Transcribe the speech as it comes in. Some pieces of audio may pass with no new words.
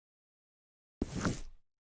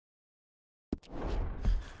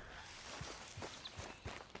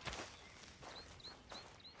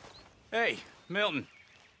Hey, Milton.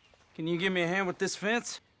 Can you give me a hand with this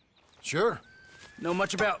fence? Sure. Know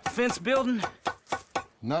much about fence building?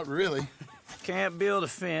 Not really. Can't build a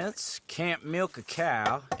fence, can't milk a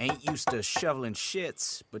cow, ain't used to shoveling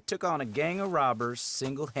shits, but took on a gang of robbers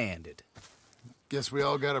single-handed. Guess we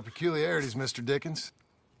all got our peculiarities, Mr. Dickens.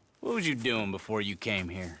 What was you doing before you came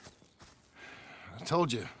here? I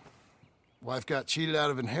told you. Wife got cheated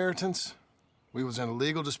out of inheritance. We was in a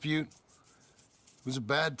legal dispute. It was a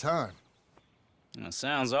bad time. Well,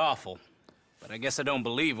 sounds awful, but I guess I don't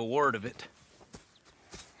believe a word of it.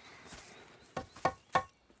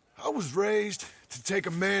 I was raised to take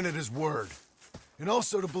a man at his word, and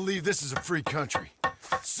also to believe this is a free country.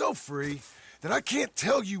 So free that I can't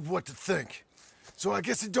tell you what to think. So I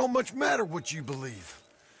guess it don't much matter what you believe.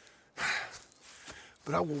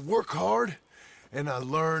 But I will work hard, and I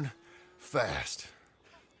learn fast.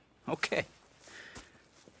 Okay.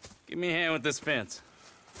 Give me a hand with this fence.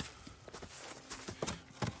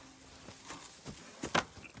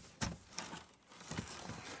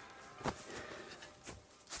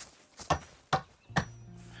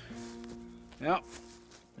 Yep,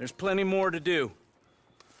 there's plenty more to do.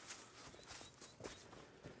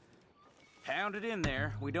 Pound it in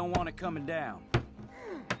there. We don't want it coming down.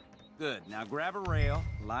 Good. Now grab a rail,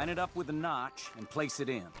 line it up with a notch, and place it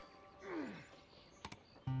in.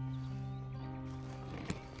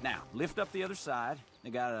 Now, lift up the other side.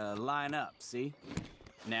 They gotta line up, see?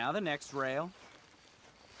 Now the next rail.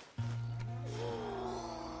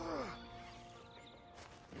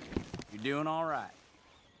 You're doing all right.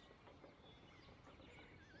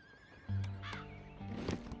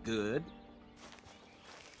 Good.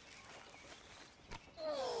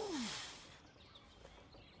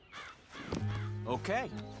 Okay.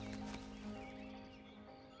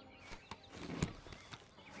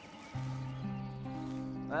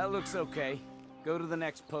 That looks okay. Go to the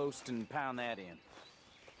next post and pound that in.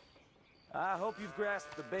 I hope you've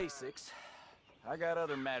grasped the basics. I got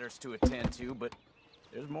other matters to attend to, but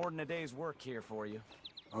there's more than a day's work here for you.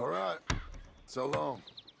 All right. So long.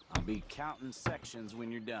 I'll be counting sections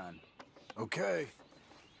when you're done. Okay.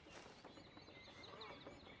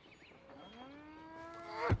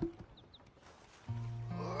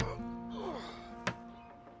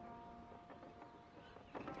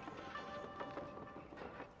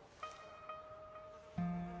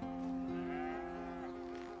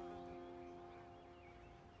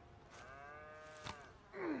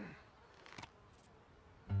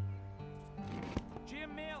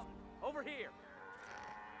 Jim Milton, over here.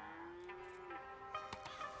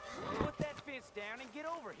 Put that fence down and get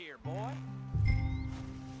over here, boy.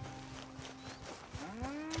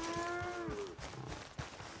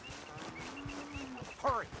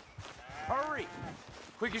 Hurry. Hurry.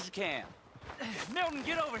 Quick as you can. Milton,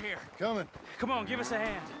 get over here. Coming. Come on, give us a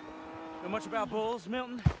hand. Know much about bulls,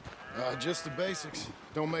 Milton? Just the basics.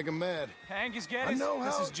 Don't make 'em mad. Angus Geddes? I know how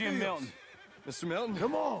This is it Jim feels. Milton. Mr. Milton?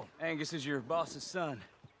 Come on. Angus is your boss's son.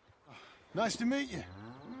 Nice to meet you.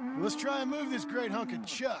 Let's try and move this great hunk of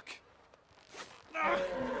chuck.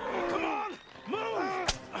 Come on! Move!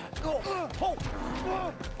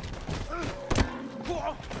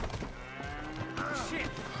 Shit!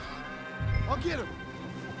 I'll get him.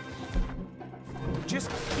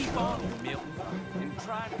 Just keep on, Milton, and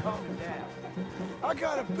try and calm him down. I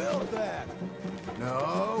gotta build that.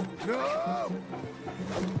 No, no.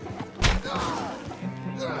 Ah!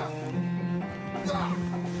 Ah! Ah!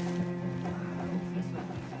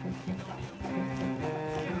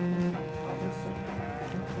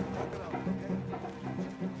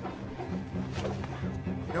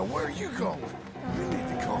 Now where are you going? You need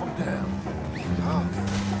to calm down. Oh,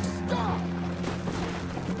 stop!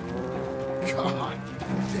 God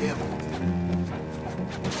damn it.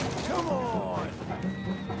 Come on!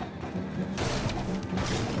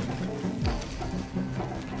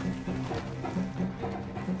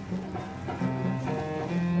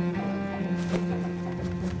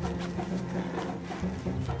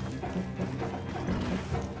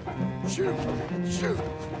 Shoot! Shoot!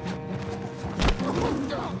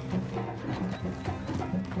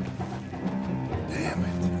 Damn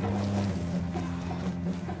it.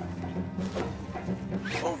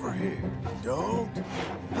 Over here. Don't.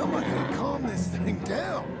 How am I gonna calm this thing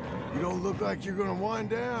down? You don't look like you're gonna wind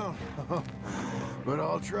down. But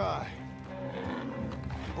I'll try.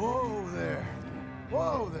 Whoa there.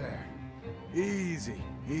 Whoa there. Easy.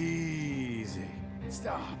 Easy.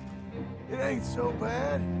 Stop. It ain't so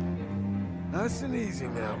bad. Nice and easy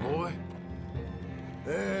now, boy.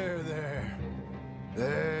 There, there.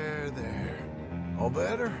 There, there. All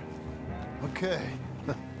better? Okay.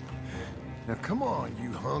 Now come on,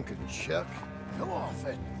 you hunk of chuck. Come off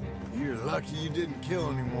it. You're lucky you didn't kill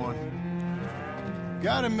anyone.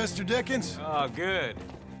 Got him, Mr. Dickens. Oh, good.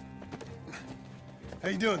 How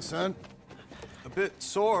you doing, son? A bit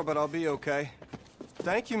sore, but I'll be okay.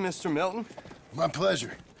 Thank you, Mr. Milton. My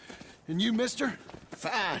pleasure. And you, mister?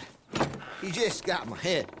 Fine. You just got my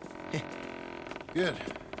head. Good.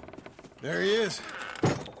 There he is.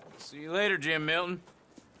 See you later, Jim Milton.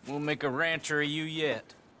 We'll make a rancher of you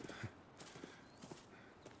yet.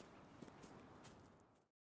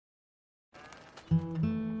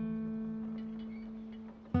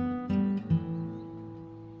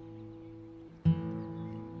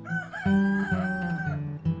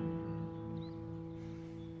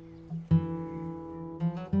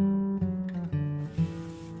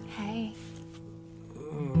 Hey.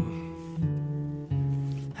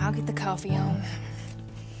 I'll get the coffee on.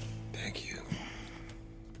 Thank you.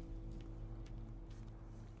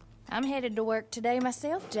 I'm headed to work today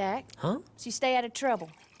myself, Jack. Huh? So you stay out of trouble.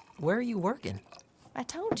 Where are you working? I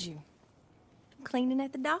told you. Cleaning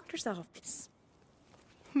at the doctor's office.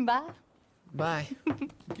 Bye. Bye.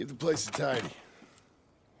 Get the place tidy.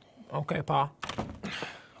 Okay, Pa.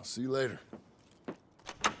 I'll see you later.